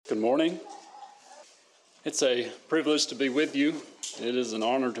Good morning. It's a privilege to be with you. It is an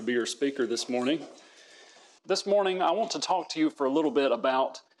honor to be your speaker this morning. This morning, I want to talk to you for a little bit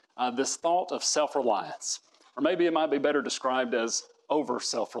about this thought of self-reliance, or maybe it might be better described as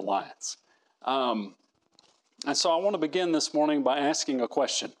over-self-reliance. And so I want to begin this morning by asking a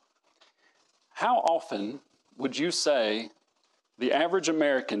question. How often would you say the average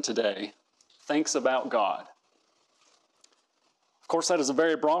American today thinks about God? Of course, that is a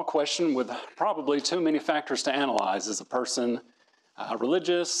very broad question with probably too many factors to analyze. Is a person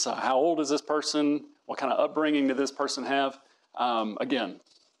religious? How old is this person? What kind of upbringing did this person have? Again,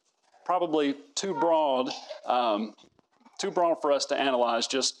 probably too broad for us to analyze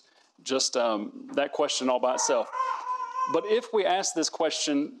just that question all by itself. But if we ask this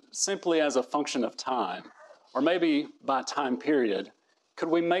question simply as a function of time, or maybe by time period, could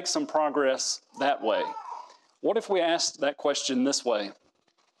we make some progress that way? What if we asked that question this way?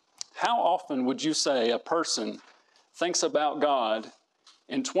 How often would you say a person thinks about God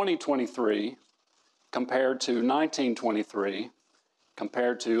in 2023 compared to 1923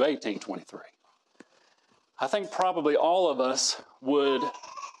 compared to 1823? I think probably all of us would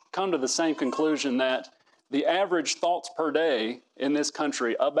come to the same conclusion that the average thoughts per day in this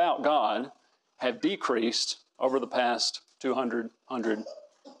country about God have decreased over the past 200,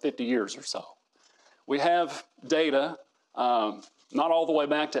 150 years or so. We have data, not all the way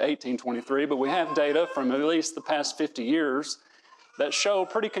back to 1823, but we have data from at least the past 50 years that show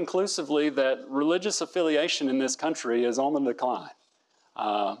pretty conclusively that religious affiliation in this country is on the decline.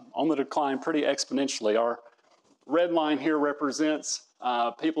 Pretty exponentially. Our red line here represents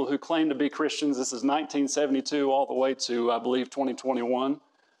people who claim to be Christians. This is 1972 all the way to, I believe, 2021.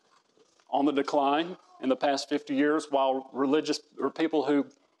 On the decline in the past 50 years, while people who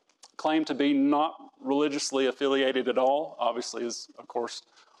claim to be not religiously affiliated at all, obviously is, of course,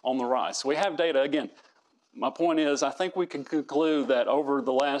 on the rise. So we have data. Again, my point is, I think we can conclude that over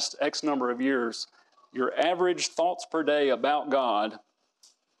the last X number of years, your average thoughts per day about God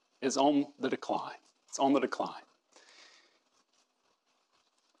is on the decline. It's on the decline.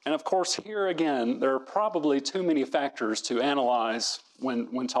 And of course, here again, there are probably too many factors to analyze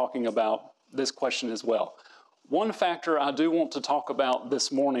when talking about this question as well. One factor I do want to talk about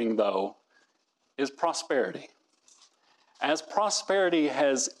this morning, though, is prosperity. As prosperity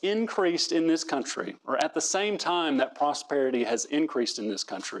has increased in this country, or at the same time that prosperity has increased in this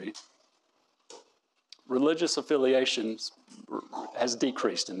country, religious affiliations has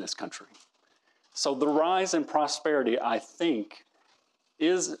decreased in this country. So the rise in prosperity, I think,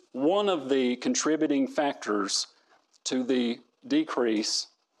 is one of the contributing factors to the decrease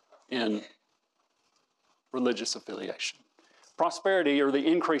in religious affiliation. Prosperity, or the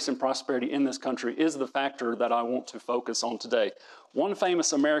increase in prosperity in this country, is the factor that I want to focus on today. One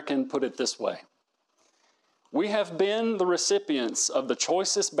famous American put it this way: "We have been the recipients of the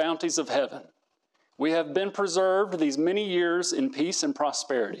choicest bounties of heaven. We have been preserved these many years in peace and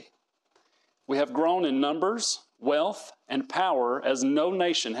prosperity. We have grown in numbers, wealth, and power as no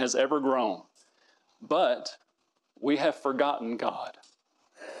nation has ever grown. But we have forgotten God.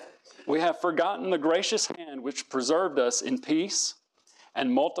 We have forgotten the gracious hand which preserved us in peace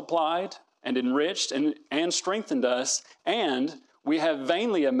and multiplied and enriched and strengthened us, and we have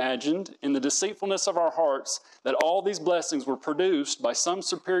vainly imagined in the deceitfulness of our hearts that all these blessings were produced by some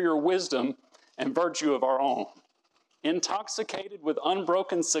superior wisdom and virtue of our own. Intoxicated with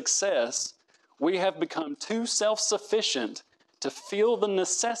unbroken success, we have become too self-sufficient to feel the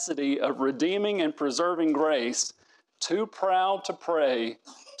necessity of redeeming and preserving grace, too proud to pray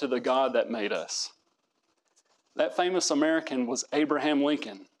to the God that made us." That famous American was Abraham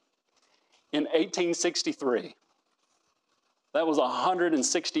Lincoln in 1863. That was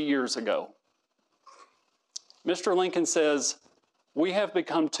 160 years ago. Mr. Lincoln says, "We have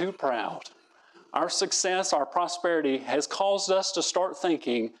become too proud. Our success, our prosperity has caused us to start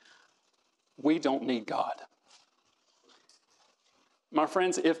thinking we don't need God." My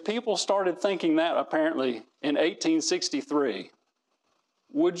friends, if people started thinking that apparently in 1863,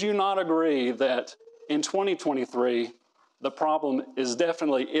 would you not agree that in 2023, the problem is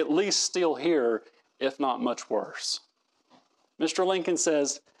definitely at least still here, if not much worse? Mr. Lincoln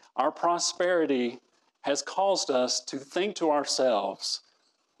says, our prosperity has caused us to think to ourselves,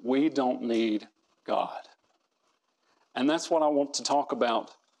 we don't need God. And that's what I want to talk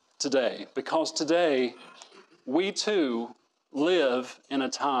about today, because today we too live in a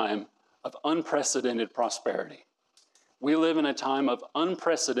time of unprecedented prosperity. We live in a time of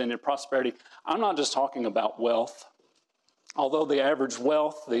unprecedented prosperity. I'm not just talking about wealth. Although the average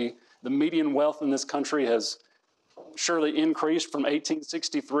wealth, the median wealth in this country has surely increased from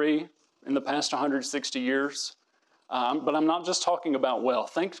 1863 in the past 160 years. But I'm not just talking about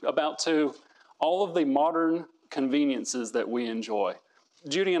wealth. Think about, too, all of the modern conveniences that we enjoy.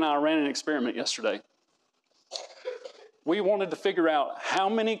 Judy and I ran an experiment yesterday. We wanted to figure out how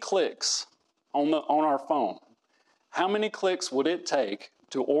many clicks on our phone, how many clicks would it take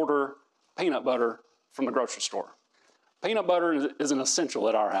to order peanut butter from the grocery store. Peanut butter is an essential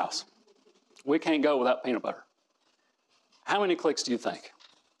at our house. We can't go without peanut butter. How many clicks do you think?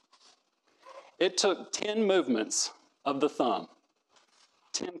 It took 10 movements of the thumb,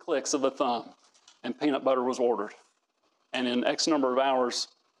 10 clicks of the thumb, and peanut butter was ordered. And in X number of hours,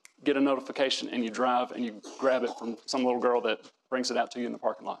 get a notification and you drive and you grab it from some little girl that brings it out to you in the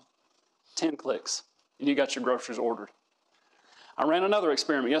parking lot. 10 clicks, and you got your groceries ordered. I ran another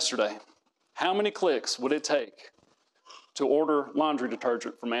experiment yesterday. How many clicks would it take to order laundry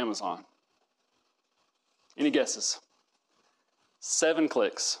detergent from Amazon? Any guesses? 7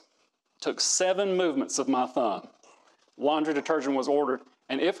 clicks. Took 7 movements of my thumb. Laundry detergent was ordered,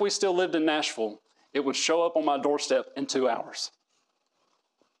 and if we still lived in Nashville, it would show up on my doorstep in 2 hours.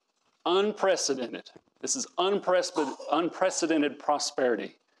 Unprecedented. This is unprecedented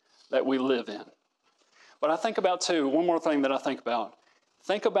prosperity that we live in. But I think about, too, one more thing that I think about.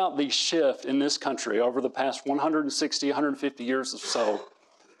 Think about the shift in this country over the past 160, 150 years or so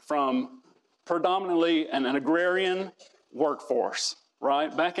from predominantly an agrarian workforce,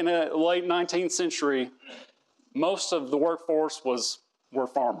 right? Back in the late 19th century, most of the workforce were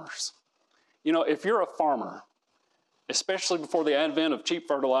farmers. You know, if you're a farmer, especially before the advent of cheap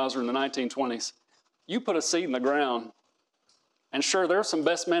fertilizer in the 1920s, you put a seed in the ground, and sure, there are some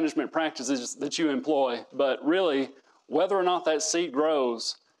best management practices that you employ, but really, whether or not that seed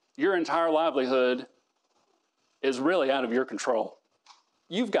grows, your entire livelihood is really out of your control.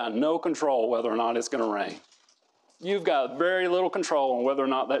 You've got no control whether or not it's going to rain. You've got very little control on whether or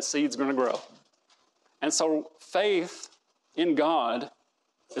not that seed's going to grow. And so faith in God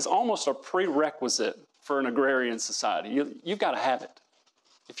is almost a prerequisite for an agrarian society. You've got to have it.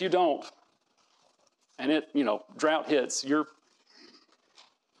 If you don't, and drought hits, you're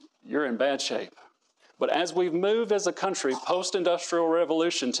in bad shape. But as we've moved as a country post-industrial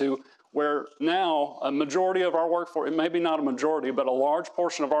revolution to where now a majority of our workforce, maybe not a majority, but a large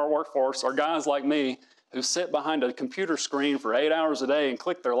portion of our workforce are guys like me who sit behind a computer screen for 8 hours a day and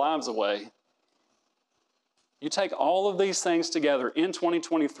click their lives away. You take all of these things together in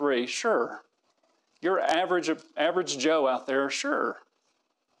 2023, sure. Your average Joe out there, sure.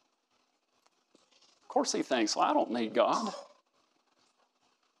 Of course he thinks, well, I don't need God.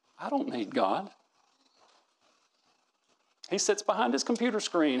 I don't need God. He sits behind his computer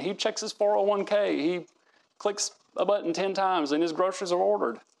screen. He checks his 401k. He clicks a button 10 times and his groceries are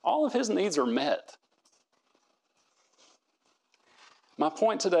ordered. All of his needs are met. My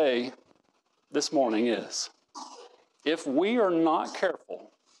point today, this morning is, if we are not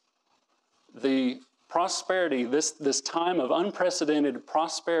careful, the prosperity, this time of unprecedented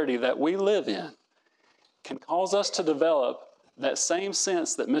prosperity that we live in can cause us to develop that same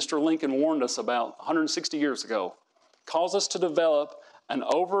sense that Mr. Lincoln warned us about 160 years ago, cause us to develop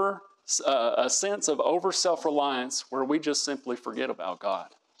a sense of over self-reliance where we just simply forget about God.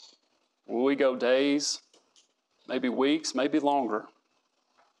 We go days, maybe weeks, maybe longer.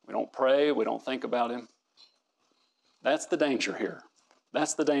 We don't pray, we don't think about Him. That's the danger here.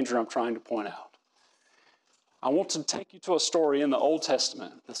 That's the danger I'm trying to point out. I want to take you to a story in the Old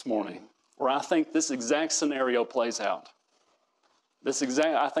Testament this morning where I think this exact scenario plays out.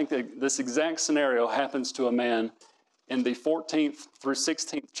 I think that this exact scenario happens to a man in the 14th through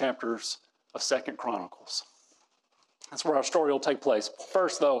 16th chapters of 2 Chronicles. That's where our story will take place.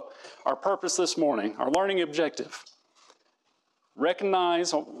 First, though, our purpose this morning, our learning objective,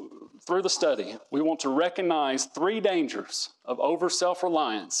 recognize through the study, we want to recognize 3 dangers of over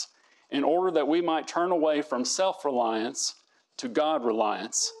self-reliance in order that we might turn away from self-reliance to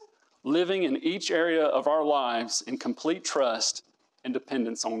God-reliance, living in each area of our lives in complete trust and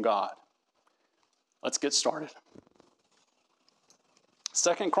dependence on God. Let's get started.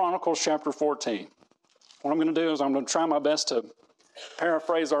 2 Chronicles chapter 14. What I'm going to do is I'm going to try my best to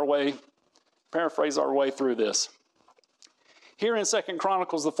paraphrase our way through this. Here in 2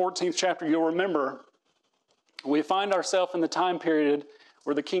 Chronicles, the 14th chapter, you'll remember, we find ourselves in the time period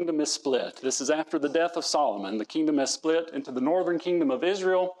where the kingdom is split. This is after the death of Solomon. The kingdom has split into the northern kingdom of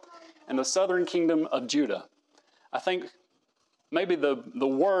Israel and the southern kingdom of Judah. I think maybe the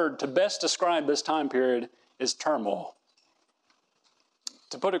word to best describe this time period is turmoil.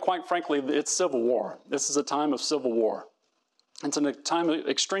 To put it quite frankly, it's civil war. This is a time of civil war. It's a time of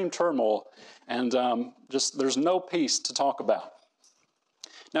extreme turmoil, and just there's no peace to talk about.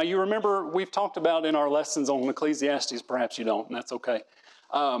 Now, you remember we've talked about in our lessons on Ecclesiastes, perhaps you don't, and that's okay,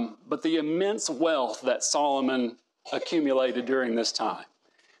 but the immense wealth that Solomon accumulated during this time.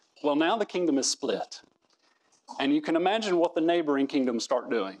 Well, now the kingdom is split, and you can imagine what the neighboring kingdoms start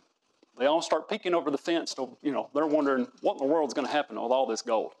doing. They all start peeking over the fence. They're wondering what in the world's going to happen with all this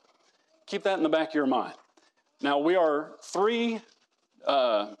gold. Keep that in the back of your mind. Now, we are 3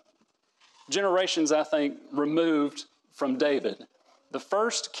 generations, I think, removed from David. The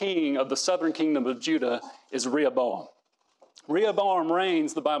first king of the southern kingdom of Judah is Rehoboam. Rehoboam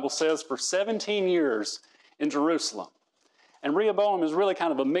reigns, the Bible says, for 17 years in Jerusalem. And Rehoboam is really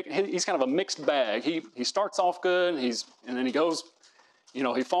kind of a mixed bag. He starts off good, and then he goes,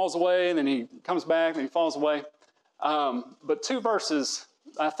 he falls away, and then he comes back, and he falls away. But 2 verses,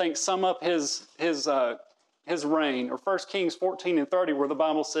 I think, sum up his reign, or 1 Kings 14 and 30, where the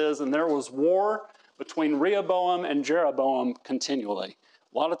Bible says, "And there was war between Rehoboam and Jeroboam continually."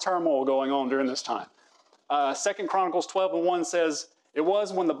 A lot of turmoil going on during this time. 2 Chronicles 12 and 1 says, "It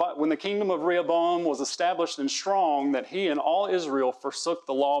was when the kingdom of Rehoboam was established and strong that he and all Israel forsook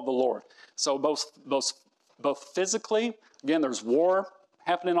the law of the Lord." So both physically, again, there's war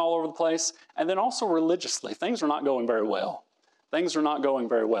happening all over the place, and then also religiously, things are not going very well. Things are not going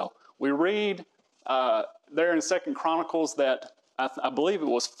very well. We read there in 2 Chronicles that I believe it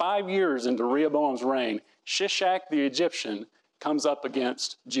was 5 years into Rehoboam's reign, Shishak the Egyptian comes up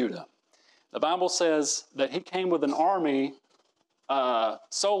against Judah. The Bible says that he came with an army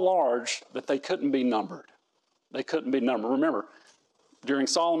so large that they couldn't be numbered. They couldn't be numbered. Remember, during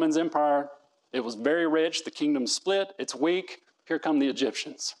Solomon's empire, it was very rich. The kingdom split. It's weak. Here come the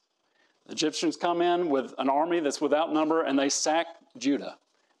Egyptians. The Egyptians come in with an army that's without number, and they sack Judah.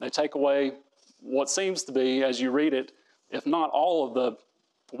 They take away what seems to be, as you read it, if not all of the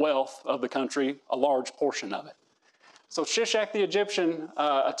wealth of the country, a large portion of it. So Shishak the Egyptian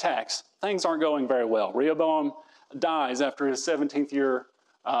attacks. Things aren't going very well. Rehoboam dies after his 17th year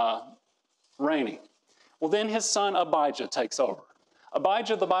reigning. Well, then his son Abijah takes over.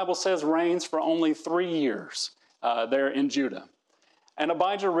 Abijah, the Bible says, reigns for only 3 years there in Judah. And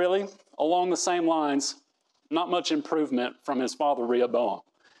Abijah really, along the same lines, not much improvement from his father Rehoboam.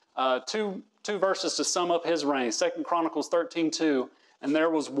 Two verses to sum up his reign. 2 Chronicles 13:2, "And there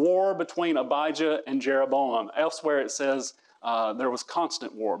was war between Abijah and Jeroboam." Elsewhere it says there was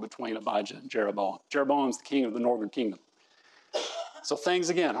constant war between Abijah and Jeroboam. Jeroboam's the king of the northern kingdom. So things,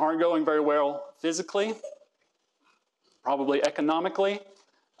 again, aren't going very well physically, probably economically.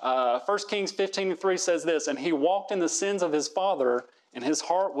 1 Kings 15:3 says this, "And he walked in the sins of his father, and his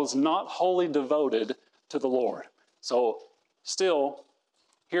heart was not wholly devoted to the Lord." So still,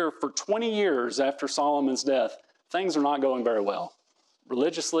 here for 20 years after Solomon's death, things are not going very well.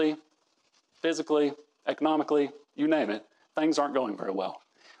 Religiously, physically, economically, you name it, things aren't going very well.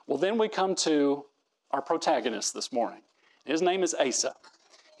 Well, then we come to our protagonist this morning. His name is Asa.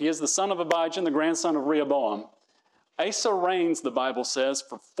 He is the son of Abijah and the grandson of Rehoboam. Asa reigns, the Bible says,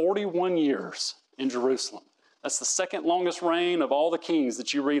 for 41 years in Jerusalem. That's the second longest reign of all the kings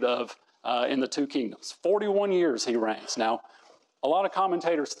that you read of in the 2 kingdoms. 41 years he reigns. Now, a lot of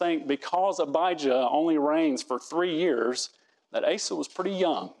commentators think because Abijah only reigns for 3 years, that Asa was pretty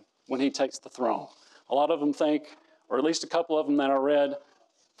young when he takes the throne. A lot of them think, or at least a couple of them that I read,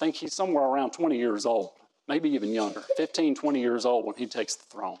 think he's somewhere around 20 years old, maybe even younger, 15, 20 years old when he takes the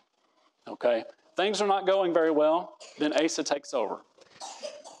throne. Okay? Things are not going very well, then Asa takes over.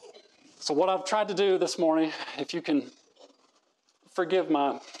 So what I've tried to do this morning, if you can forgive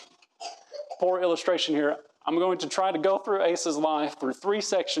my poor illustration here, I'm going to try to go through Asa's life through 3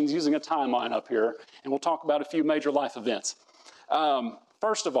 sections using a timeline up here, and we'll talk about a few major life events.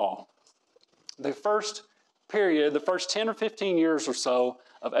 First of all, the first period, the first 10 or 15 years or so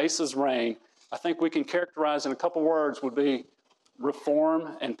of Asa's reign, I think we can characterize in a couple words would be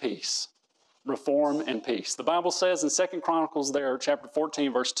reform and peace. Reform and peace. The Bible says in 2 Chronicles there, chapter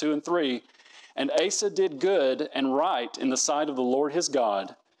 14, verse 2 and 3, "And Asa did good and right in the sight of the Lord his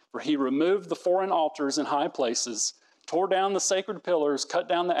God, for he removed the foreign altars in high places, tore down the sacred pillars, cut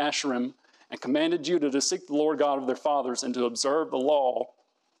down the Asherim, and commanded Judah to seek the Lord God of their fathers and to observe the law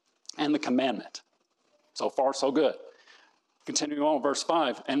and the commandment." So far, so good. Continuing on, verse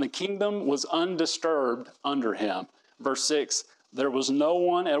 5, "And the kingdom was undisturbed under him." Verse 6, "There was no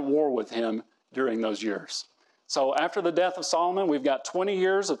one at war with him during those years." So after the death of Solomon, we've got 20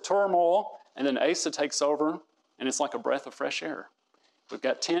 years of turmoil, and then Asa takes over, and it's like a breath of fresh air. We've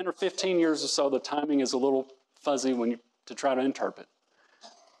got 10 or 15 years or so. The timing is a little fuzzy to try to interpret.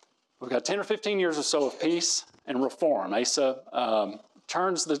 We've got 10 or 15 years or so of peace and reform. Asa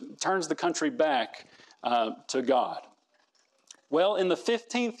turns the country back to God. Well, in the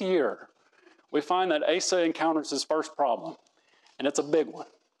 15th year, we find that Asa encounters his first problem, and it's a big one.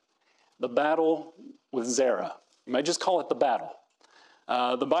 The battle with Zerah. You may just call it the battle.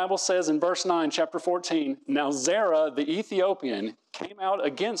 The Bible says in verse 9, chapter 14, "Now Zerah the Ethiopian came out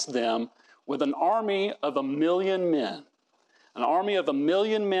against them with an army of 1,000,000 men." An army of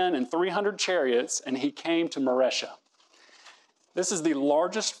 1,000,000 men and 300 chariots, and he came to Mareshah. This is the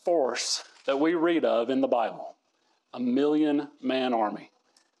largest force that we read of in the Bible. 1,000,000-man army.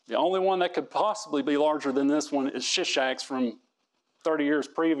 The only one that could possibly be larger than this one is Shishak's from 30 years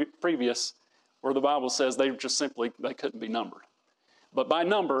previous, where the Bible says they couldn't be numbered. But by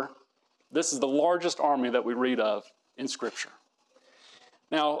number, this is the largest army that we read of in Scripture.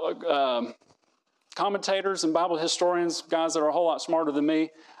 Now, commentators and Bible historians, guys that are a whole lot smarter than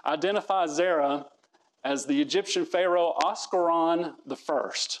me, identify Zerah as the Egyptian pharaoh Oscaron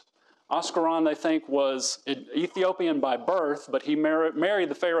I. Oscaron, they think, was Ethiopian by birth, but he married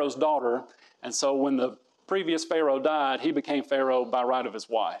the pharaoh's daughter, and so when the previous pharaoh died, he became pharaoh by right of his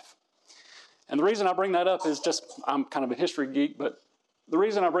wife. And the reason I bring that up is I'm kind of a history geek, but the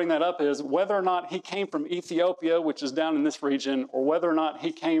reason I bring that up is whether or not he came from Ethiopia, which is down in this region, or whether or not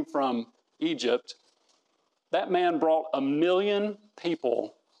he came from Egypt, that man brought 1,000,000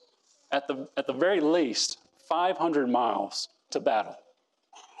 people, at the very least, 500 miles to battle.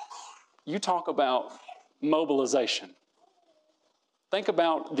 You talk about mobilization. Think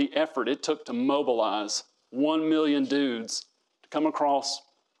about the effort it took to mobilize 1,000,000 dudes to come across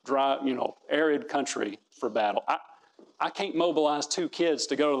dry, arid country for battle. I can't mobilize 2 kids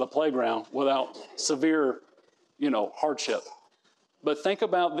to go to the playground without severe, hardship. But think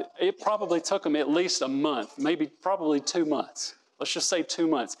about, it probably took them at least a month, probably 2 months. Let's just say 2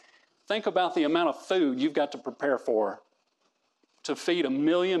 months. Think about the amount of food you've got to prepare for to feed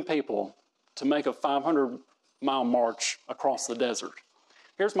 1,000,000 people to make a 500-mile march across the desert.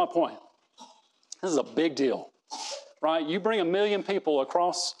 Here's my point. This is a big deal, right? You bring 1,000,000 people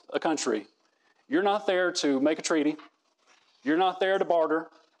across a country. You're not there to make a treaty. You're not there to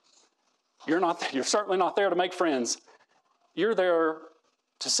barter. You're certainly not there to make friends. You're there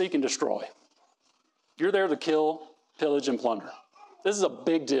to seek and destroy. You're there to kill, pillage, and plunder. This is a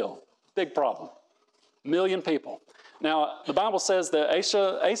big deal, big problem. 1,000,000 people. Now, the Bible says that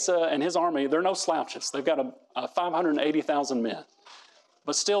Asa and his army, they're no slouches. They've got 580,000 men.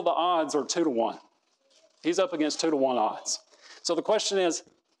 But still, the odds are 2-1. He's up against 2-1 odds. So the question is,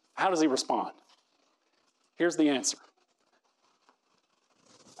 how does he respond? Here's the answer.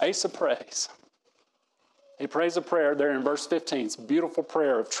 Asa prays. He prays a prayer there in verse 15. It's a beautiful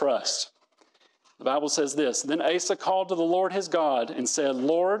prayer of trust. The Bible says this, "Then Asa called to the Lord his God and said,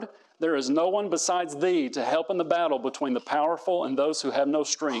 'Lord, there is no one besides thee to help in the battle between the powerful and those who have no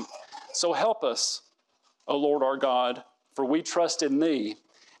strength. So help us, O Lord our God, for we trust in thee,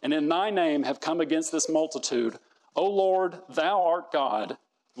 and in thy name have come against this multitude. O Lord, thou art God,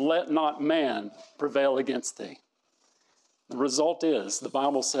 let not man prevail against thee.'" The result is, the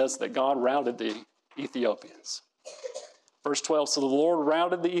Bible says that God routed the Ethiopians. Verse 12, "So the Lord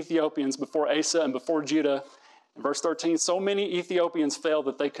routed the Ethiopians before Asa and before Judah." In verse 13, "So many Ethiopians fell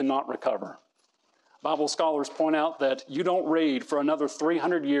that they could not recover." Bible scholars point out that you don't read for another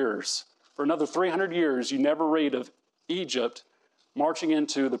 300 years. For another 300 years, you never read of Egypt marching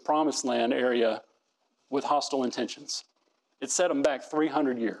into the Promised Land area with hostile intentions. It set them back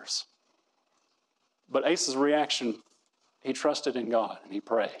 300 years. But Asa's reaction, he trusted in God and he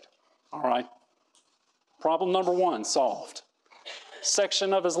prayed. All right. Problem number 1, solved.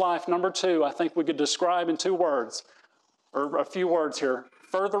 Section of his life, number 2, I think we could describe in 2 words, or a few words here: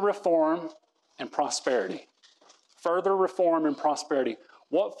 further reform and prosperity. Further reform and prosperity.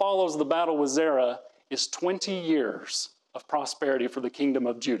 What follows the battle with Zerah is 20 years of prosperity for the kingdom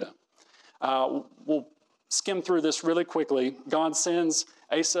of Judah. We'll skim through this really quickly. God sends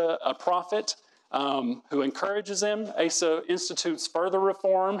Asa a prophet who encourages him. Asa institutes further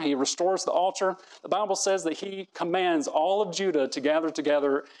reform. He restores the altar. The Bible says that he commands all of Judah to gather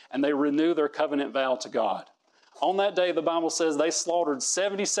together and they renew their covenant vow to God. On that day, the Bible says they slaughtered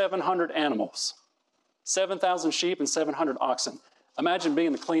 7,700 animals, 7,000 sheep and 700 oxen. Imagine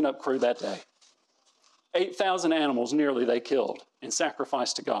being the cleanup crew that day. 8,000 animals nearly they killed in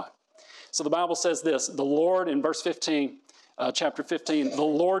sacrifice to God. So the Bible says this, the Lord, in verse 15, chapter 15, the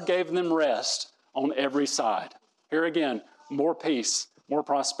Lord gave them rest on every side. Here again, more peace, more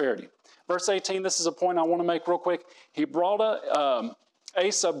prosperity. Verse 18, this is a point I want to make real quick. He brought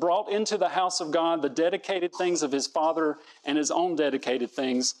Asa brought into the house of God the dedicated things of his father and his own dedicated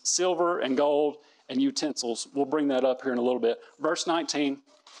things, silver and gold and utensils. We'll bring that up here in a little bit. Verse 19,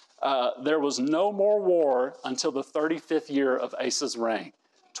 there was no more war until the 35th year of Asa's reign.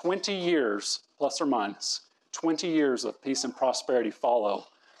 20 years, plus or minus, 20 years of peace and prosperity follow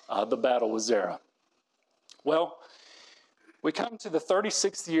the battle with Zerah. Well, we come to the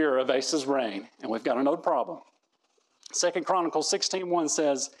 36th year of Asa's reign, and we've got another problem. 2 Chronicles 16:1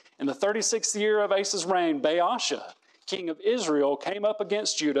 says, in the 36th year of Asa's reign, Baasha, king of Israel, came up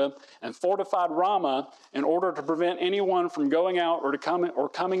against Judah and fortified Ramah in order to prevent anyone from going out or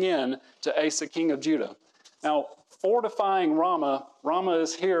coming in to Asa, king of Judah. Now, fortifying Ramah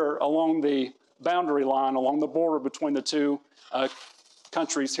is here along the boundary line, along the border between the two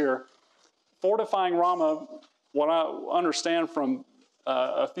countries here. Fortifying Ramah, what I understand from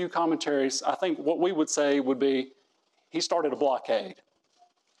a few commentaries, I think what we would say would be he started a blockade.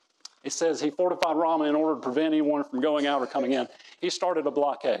 It says he fortified Ramah in order to prevent anyone from going out or coming in. He started a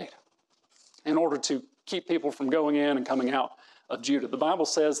blockade in order to keep people from going in and coming out of Judah. The Bible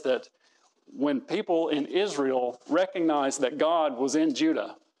says that when people in Israel recognized that God was in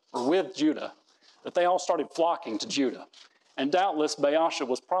Judah, or with Judah, that they all started flocking to Judah. And doubtless Baasha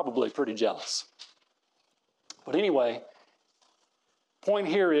was probably pretty jealous. But anyway, point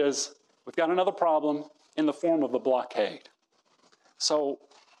here is we've got another problem in the form of a blockade. So,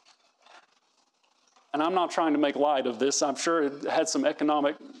 and I'm not trying to make light of this. I'm sure it had some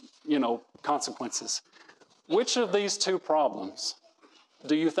economic, consequences. Which of these two problems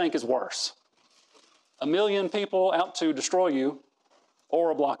do you think is worse? 1 million people out to destroy you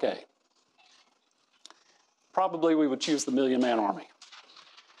or a blockade? Probably we would choose the 1 million-man army.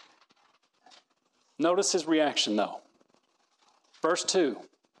 Notice his reaction, though. Verse 2.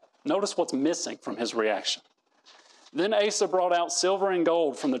 Notice what's missing from his reaction. Then Asa brought out silver and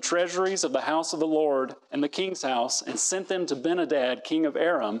gold from the treasuries of the house of the Lord and the king's house and sent them to Ben-Hadad, king of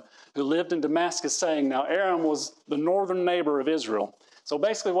Aram, who lived in Damascus, saying, now Aram was the northern neighbor of Israel. So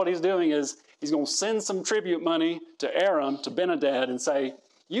basically what he's doing is he's going to send some tribute money to Aram, to Ben-Hadad, and say,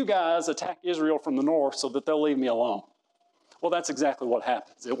 you guys attack Israel from the north so that they'll leave me alone. Well, that's exactly what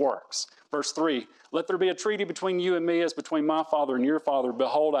happens. It works. Verse 3, let there be a treaty between you and me as between my father and your father.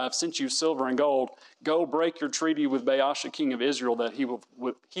 Behold, I have sent you silver and gold. Go break your treaty with Baasha, king of Israel, that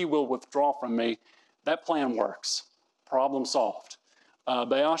he will withdraw from me. That plan works. Problem solved.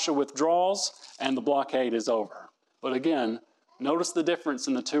 Baasha withdraws and the blockade is over. But again, notice the difference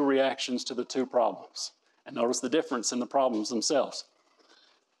in the two reactions to the two problems. And notice the difference in the problems themselves.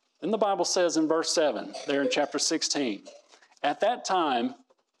 Then the Bible says in verse 7, there in chapter 16, at that time,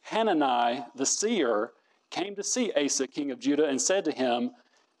 Hanani, the seer, came to see Asa, king of Judah, and said to him,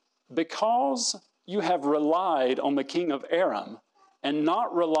 because you have relied on the king of Aram and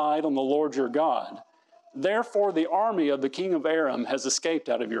not relied on the Lord your God, therefore the army of the king of Aram has escaped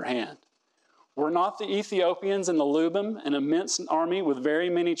out of your hand. Were not the Ethiopians and the Lubim an immense army with very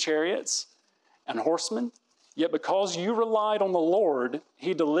many chariots and horsemen? Yet because you relied on the Lord,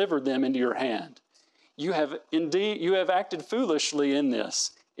 he delivered them into your hand. You have acted foolishly in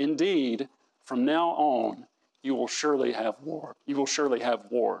this. Indeed, from now on, you will surely have war. You will surely have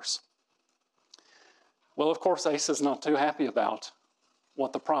wars. Well, of course, Asa is not too happy about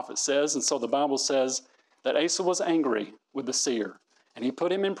what the prophet says, and so the Bible says that Asa was angry with the seer, and he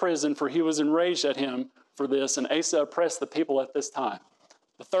put him in prison, for he was enraged at him for this, and Asa oppressed the people at this time.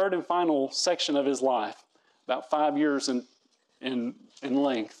 The third and final section of his life, about 5 years in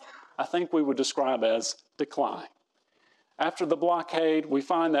length, I think we would describe as decline. After the blockade, we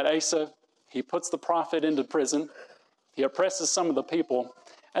find that Asa, he puts the prophet into prison. He oppresses some of the people.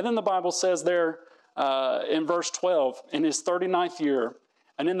 And then the Bible says there in verse 12, in his 39th year,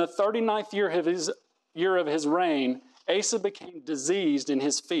 and in the 39th year of his reign, Asa became diseased in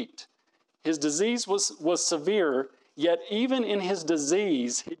his feet. His disease was severe, yet even in his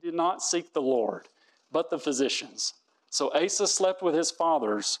disease, he did not seek the Lord, but the physicians. So Asa slept with his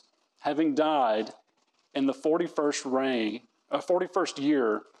fathers, having died in the 41st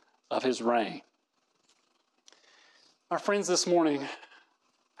year of his reign. My friends, this morning,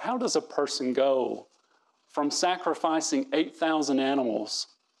 how does a person go from sacrificing 8,000 animals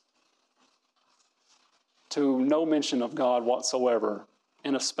to no mention of God whatsoever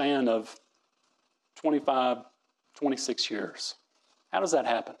in a span of 25, 26 years? How does that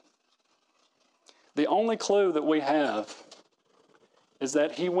happen? The only clue that we have is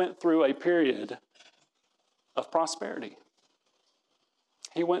that he went through a period of prosperity.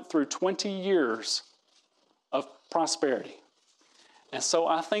 He went through 20 years of prosperity. And so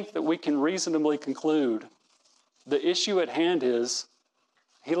I think that we can reasonably conclude the issue at hand is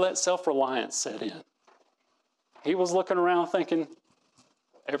he let self-reliance set in. He was looking around thinking,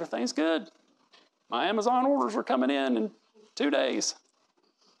 everything's good. My Amazon orders are coming in 2 days.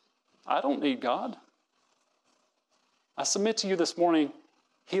 I don't need God. I submit to you this morning,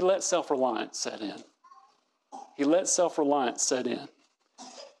 he let self-reliance set in. He let self-reliance set in.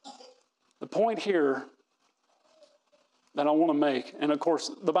 The point here that I want to make, and of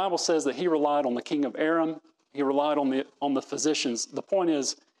course, the Bible says that he relied on the king of Aram. He relied on the physicians. The point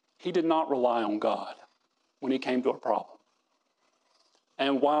is, he did not rely on God when he came to a problem.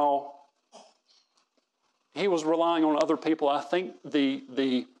 And while he was relying on other people, I think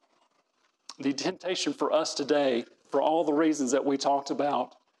the temptation for us today, for all the reasons that we talked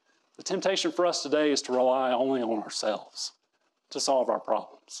about, the temptation for us today is to rely only on ourselves to solve our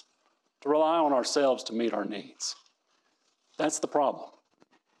problems, to rely on ourselves to meet our needs. That's the problem.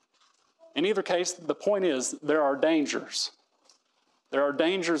 In either case, the point is there are dangers. There are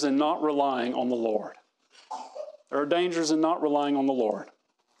dangers in not relying on the Lord. There are dangers in not relying on the Lord.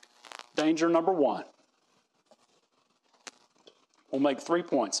 Danger number one. We'll make 3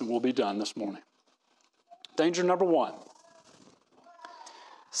 points and we'll be done this morning. Danger number one.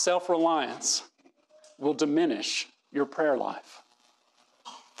 Self-reliance will diminish your prayer life.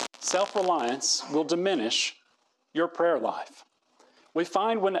 Self-reliance will diminish your prayer life. We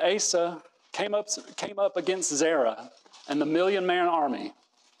find when Asa came up against Zerah and the 1,000,000-man army,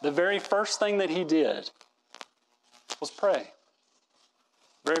 the very first thing that he did was pray.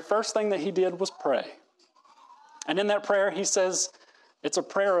 The very first thing that he did was pray. And in that prayer, he says, it's a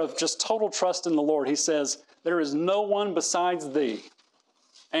prayer of just total trust in the Lord. He says, there is no one besides thee,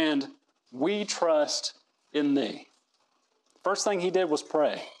 and we trust in thee. First thing he did was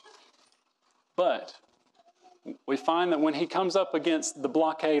pray. But we find that when he comes up against the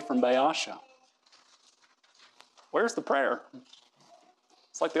blockade from Baasha, where's the prayer?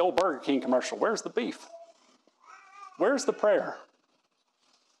 It's like the old Burger King commercial. Where's the beef? Where's the prayer?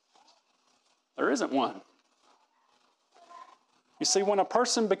 There isn't one. You see, when a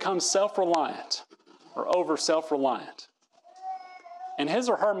person becomes self-reliant or over self-reliant, in his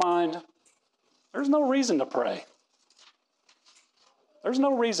or her mind, there's no reason to pray. There's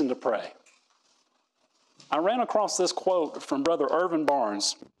no reason to pray. I ran across this quote from Brother Irvin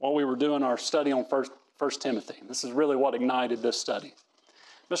Barnes while we were doing our study on 1 Timothy. This is really what ignited this study.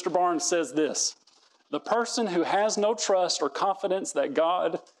 Mr. Barnes says this: the person who has no trust or confidence that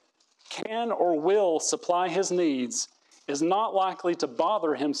God can or will supply his needs is not likely to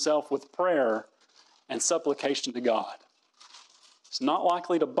bother himself with prayer and supplication to God. He's not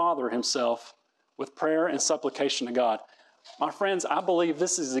likely to bother himself with prayer and supplication to God. My friends, I believe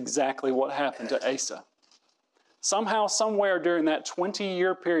this is exactly what happened to Asa. Somehow, somewhere during that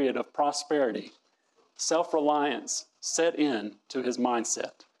 20-year period of prosperity, self-reliance set in to his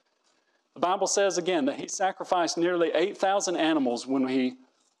mindset. The Bible says again that he sacrificed nearly 8,000 animals when he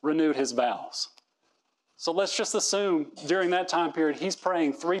renewed his vows. So let's just assume during that time period he's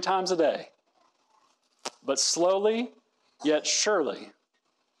praying 3 times a day. But slowly, yet surely,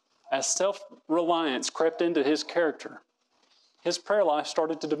 as self-reliance crept into his character, his prayer life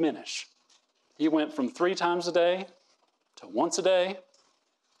started to diminish. He went from 3 times a day to once a day,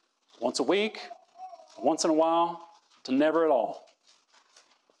 once a week, once in a while, to never at all.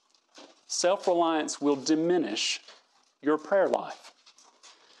 Self-reliance will diminish your prayer life.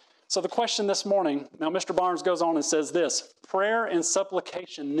 So the question this morning, now Mr. Barnes goes on and says this: prayer and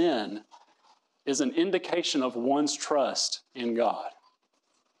supplication then is an indication of one's trust in God.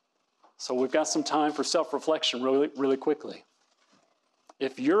 So we've got some time for self-reflection really quickly.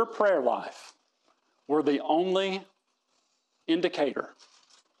 If your prayer life were the only indicator,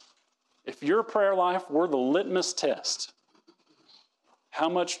 if your prayer life were the litmus test, how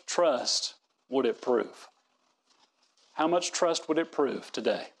much trust would it prove? How much trust would it prove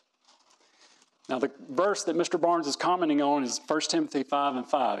today? Now, the verse that Mr. Barnes is commenting on is 1 Timothy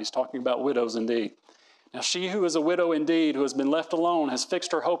 5:5. He's talking about widows indeed. Now, she who is a widow indeed, who has been left alone, has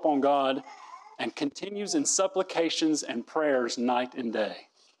fixed her hope on God and continues in supplications and prayers night and day.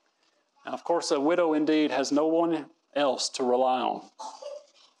 Now, of course, a widow indeed has no one else to rely on.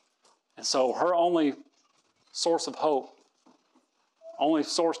 And so her only source of hope, only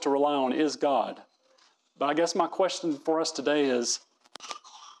source to rely on is God. But I guess my question for us today is,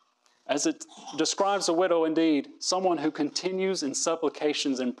 as it describes a widow indeed, someone who continues in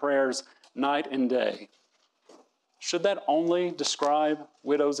supplications and prayers night and day, should that only describe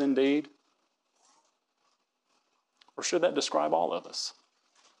widows indeed? Or should that describe all of us?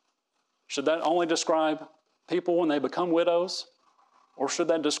 Should that only describe people when they become widows? Or should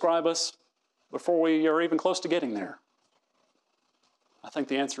that describe us before we are even close to getting there? I think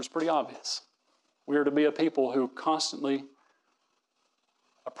the answer is pretty obvious. We are to be a people who constantly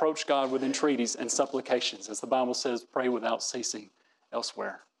approach God with entreaties and supplications. As the Bible says, pray without ceasing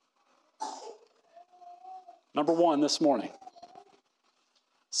elsewhere. Number one this morning,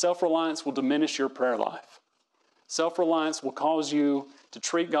 self-reliance will diminish your prayer life. Self-reliance will cause you to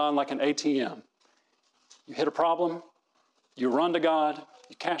treat God like an ATM. You hit a problem, you run to God,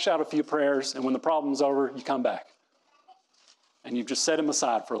 you cash out a few prayers, and when the problem's over, you come back. And you've just set him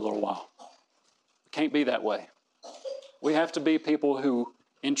aside for a little while. It can't be that way. We have to be people who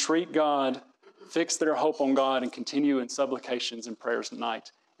entreat God, fix their hope on God, and continue in supplications and prayers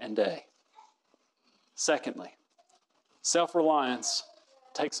night and day. Secondly, self-reliance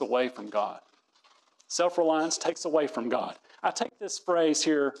takes away from God. Self-reliance takes away from God. I take this phrase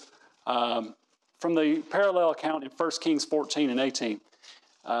here from the parallel account in 1 Kings 14 and 18.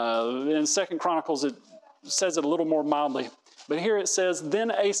 In 2 Chronicles, it says it a little more mildly. But here it says,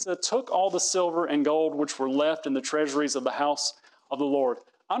 Then Asa took all the silver and gold which were left in the treasuries of the house of the Lord.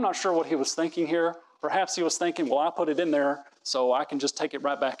 I'm not sure what he was thinking here. Perhaps he was thinking, well, I put it in there, so I can just take it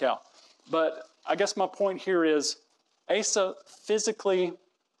right back out. But I guess my point here is, Asa physically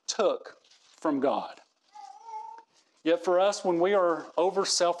took from God. Yet for us, when we are over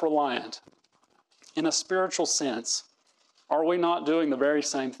self-reliant, in a spiritual sense, are we not doing the very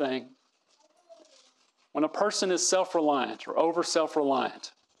same thing? When a person is self-reliant or over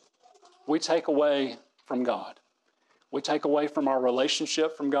self-reliant, we take away from God. We take away from our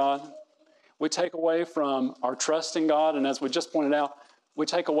relationship from God. We take away from our trust in God. And as we just pointed out, we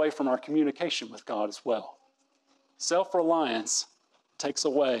take away from our communication with God as well. Self-reliance takes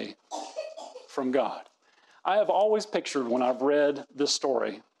away from God. I have always pictured when I've read this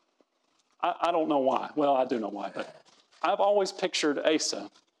story, I don't know why. Well, I do know why, but I've always pictured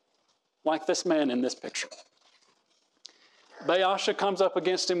Asa like this man in this picture. Baasha comes up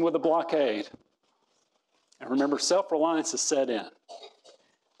against him with a blockade. And remember, self-reliance is set in.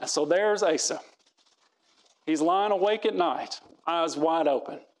 And so there's Asa. He's lying awake at night, eyes wide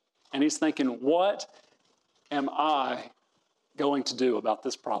open. And he's thinking, what am I going to do about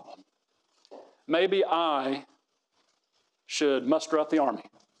this problem? Maybe I should muster up the army.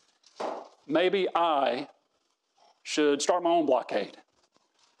 Maybe I should start my own blockade.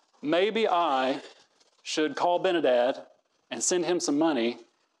 Maybe I should call Ben-Hadad and send him some money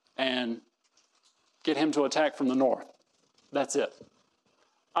and get him to attack from the north. That's it.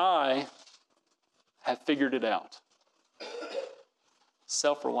 I have figured it out.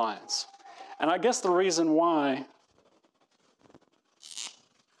 Self-reliance. And I guess the reason why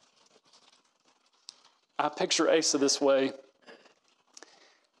I picture Asa this way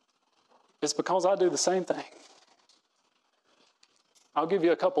is because I do the same thing. I'll give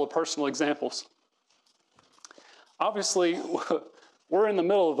you a couple of personal examples. Obviously, we're in the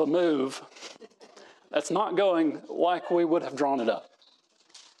middle of a move that's not going like we would have drawn it up.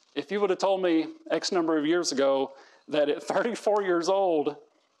 If you would have told me X number of years ago that at 34 years old,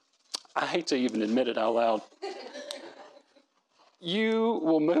 I hate to even admit it out loud, you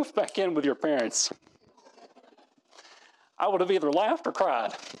will move back in with your parents, I would have either laughed or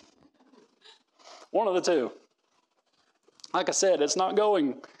cried. One of the two. Like I said, it's not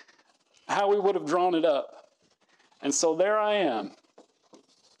going how we would have drawn it up. And so there I am,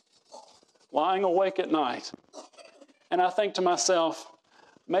 lying awake at night. And I think to myself,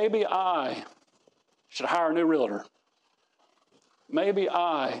 maybe I should hire a new realtor. Maybe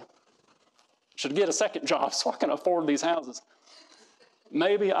I should get a second job so I can afford these houses.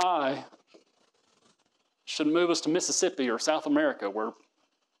 Maybe I should move us to Mississippi or South America where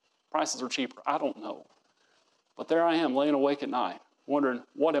prices are cheaper. I don't know. But there I am, laying awake at night, wondering,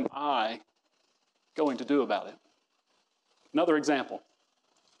 what am I going to do about it? Another example.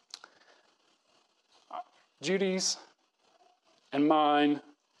 Judy's and mine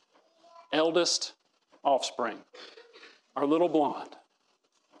eldest offspring, our little blonde,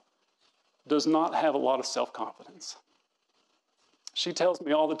 does not have a lot of self-confidence. She tells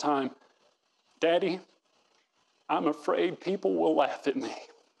me all the time, Daddy, I'm afraid people will laugh at me.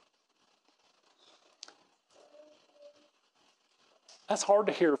 That's hard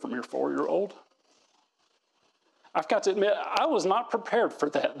to hear from your 4-year-old. I've got to admit, I was not prepared for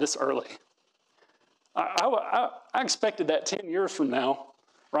that this early. I expected that 10 years from now,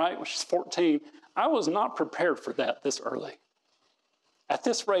 right, when she's 14. I was not prepared for that this early. At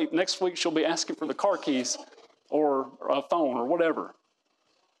this rate, next week she'll be asking for the car keys or a phone or whatever.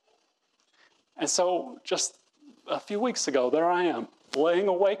 And so just a few weeks ago, there I am, laying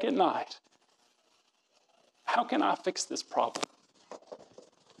awake at night. How can I fix this problem?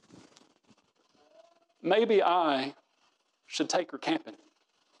 Maybe I should take her camping.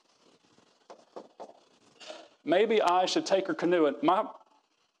 Maybe I should take her canoeing. My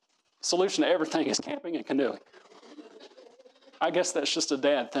solution to everything is camping and canoeing. I guess that's just a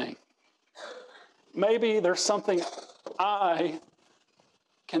dad thing. Maybe there's something I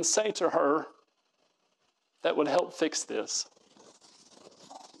can say to her that would help fix this.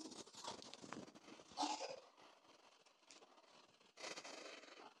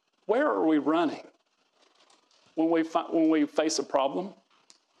 Where are we running when we face a problem?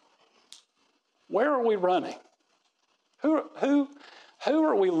 Where are we running? Who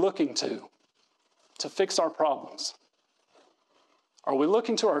are we looking to fix our problems? Are we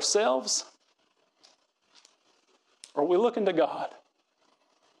looking to ourselves? Or are we looking to God?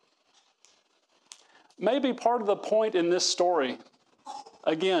 Maybe part of the point in this story,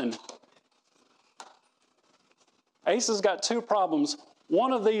 again, Asa's got two problems.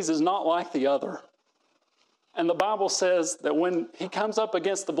 One of these is not like the other. And the Bible says that when he comes up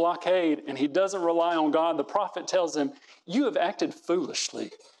against the blockade and he doesn't rely on God, the prophet tells him, you have acted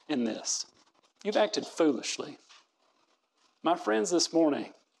foolishly in this. You've acted foolishly. My friends, this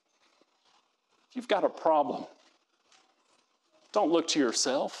morning, if you've got a problem, don't look to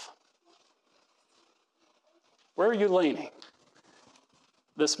yourself. Where are you leaning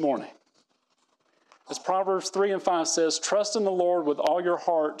this morning? As Proverbs 3 and 5 says, trust in the Lord with all your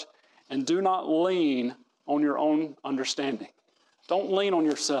heart and do not lean on your own understanding. Don't lean on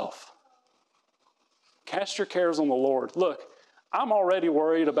yourself. Cast your cares on the Lord. Look, I'm already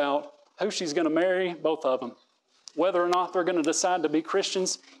worried about who she's going to marry, both of them. Whether or not they're going to decide to be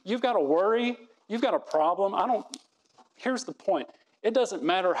Christians. You've got to worry. You've got a problem. Here's the point. It doesn't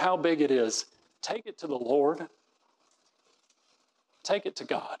matter how big it is. Take it to the Lord. Take it to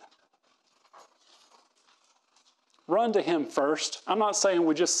God. Run to Him first. I'm not saying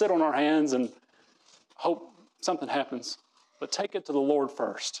we just sit on our hands and hope something happens, but take it to the Lord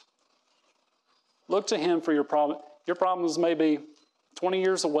first. Look to Him for your problem. Your problems may be 20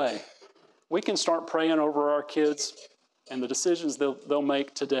 years away. We can start praying over our kids and the decisions they'll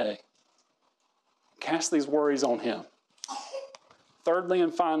make today. Cast these worries on Him. Thirdly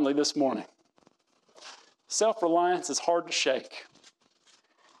and finally this morning, self-reliance is hard to shake.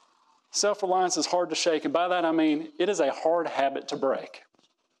 Self-reliance is hard to shake, and by that I mean it is a hard habit to break.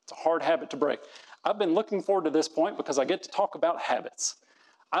 It's a hard habit to break. I've been looking forward to this point because I get to talk about habits.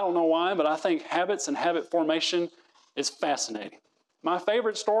 I don't know why, but I think habits and habit formation is fascinating. My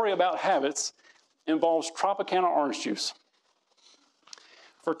favorite story about habits involves Tropicana orange juice.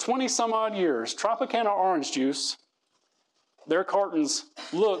 For 20 some odd years, Tropicana orange juice, their cartons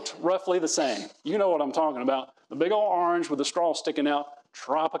looked roughly the same. You know what I'm talking about. The big old orange with the straw sticking out,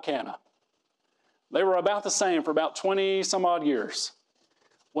 Tropicana. They were about the same for about 20 some odd years.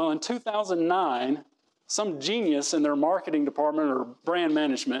 Well, in 2009, some genius in their marketing department or brand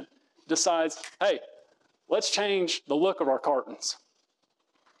management decides, hey, let's change the look of our cartons.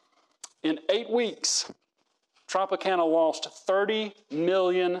 In 8 weeks, Tropicana lost $30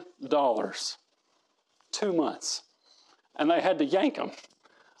 million. 2 months. And they had to yank them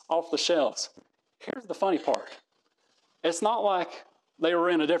off the shelves. Here's the funny part. It's not like they were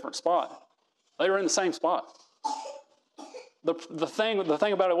in a different spot. They were in the same spot. The thing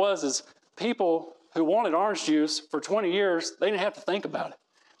about it is people who wanted orange juice for 20 years, they didn't have to think about it.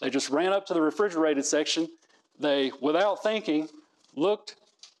 They just ran up to the refrigerated section. They, without thinking, looked,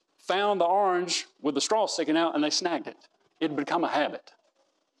 found the orange with the straw sticking out, and they snagged it. It had become a habit.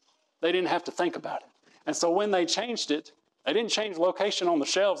 They didn't have to think about it. And so when they changed it, they didn't change location on the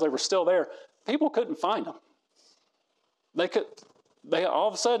shelves. They were still there. People couldn't find them. They all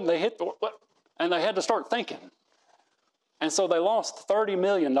of a sudden, they hit and they had to start thinking. And so they lost $30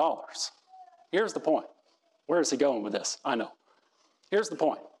 million. Here's the point. Where is he going with this? I know. Here's the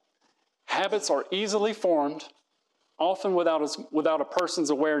point. Habits are easily formed, often without a person's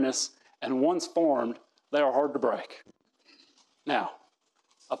awareness, and once formed, they are hard to break. Now,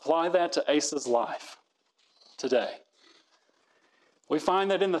 apply that to Asa's life today. We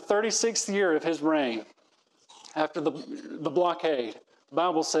find that in the 36th year of his reign, after the blockade, the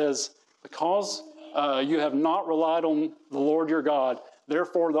Bible says, because you have not relied on the Lord your God,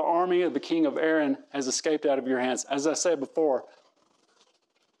 therefore the army of the king of Aram has escaped out of your hands. As I said before,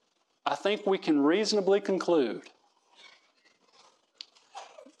 I think we can reasonably conclude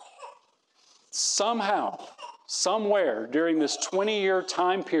somehow, somewhere during this 20-year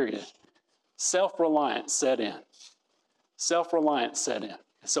time period, self-reliance set in. Self-reliance set in.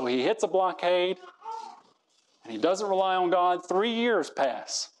 So he hits a blockade, and he doesn't rely on God. 3 years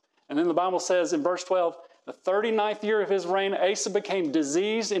pass. And then the Bible says in verse 12, the 39th year of his reign, Asa became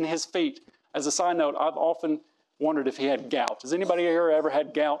diseased in his feet. As a side note, I've often wondered if he had gout. Has anybody here ever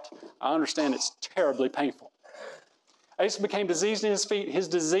had gout? I understand it's terribly painful. Asa became diseased in his feet. His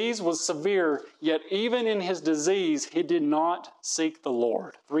disease was severe, yet even in his disease, he did not seek the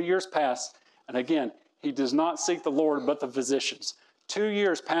Lord. 3 years passed, and again, he does not seek the Lord, but the physicians. 2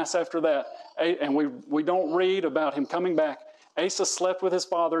 years pass after that, and we don't read about him coming back. Asa slept with his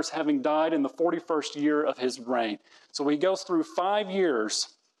fathers, having died in the 41st year of his reign. So he goes through 5 years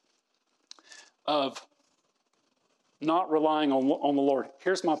of not relying on the Lord.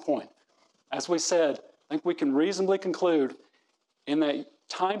 Here's my point. As we said, I think we can reasonably conclude in that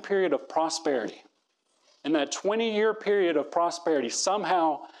time period of prosperity, in that 20-year period of prosperity,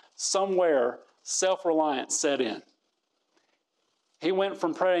 somehow, somewhere, self-reliance set in. He went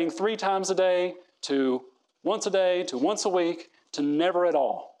from praying 3 times a day to once a day to once a week to never at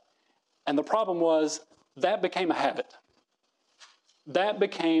all. And the problem was that became a habit. That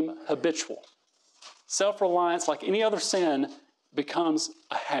became habitual. Self-reliance, like any other sin, becomes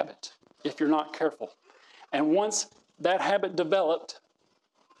a habit if you're not careful. And once that habit developed,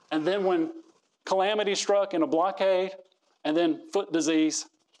 and then when calamity struck in a blockade, and then foot disease,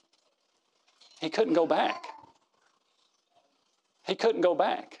 he couldn't go back. He couldn't go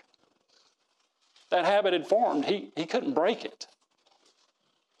back. That habit had formed. He couldn't break it.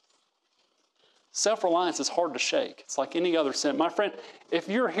 Self-reliance is hard to shake. It's like any other sin. My friend, if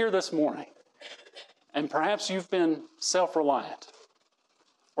you're here this morning, and perhaps you've been self-reliant,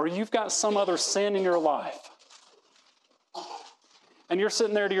 or you've got some other sin in your life, and you're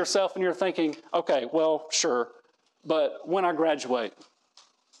sitting there to yourself and you're thinking, okay, well, sure, but when I graduate,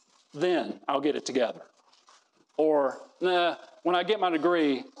 then I'll get it together. Or, nah, when I get my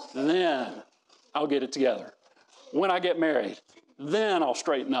degree, then I'll get it together. When I get married, then I'll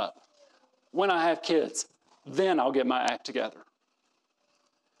straighten up. When I have kids, then I'll get my act together.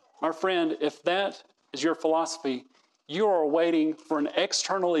 My friend, if that is your philosophy, you are waiting for an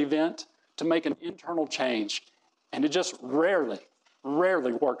external event to make an internal change, and it just rarely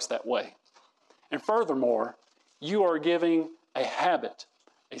works that way. And furthermore, you are giving a habit,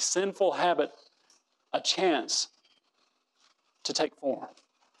 a sinful habit, a chance to take form.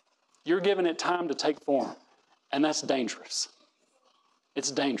 You're giving it time to take form, and that's dangerous.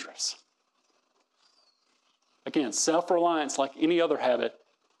 It's dangerous. Again, self-reliance, like any other habit,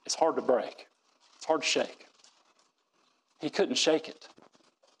 is hard to break. It's hard to shake. He couldn't shake it.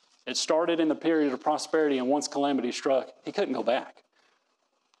 It started in the period of prosperity, and once calamity struck, he couldn't go back.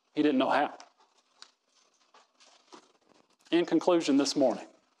 He didn't know how. In conclusion this morning,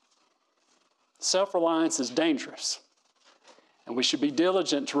 self-reliance is dangerous, and we should be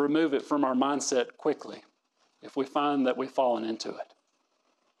diligent to remove it from our mindset quickly if we find that we've fallen into it.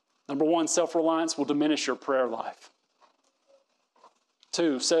 Number 1, self-reliance will diminish your prayer life.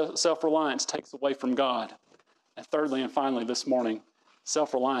 2, self-reliance takes away from God. And thirdly and finally this morning,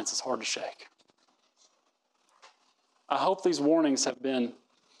 self-reliance is hard to shake. I hope these warnings have been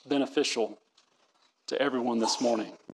beneficial to everyone this morning.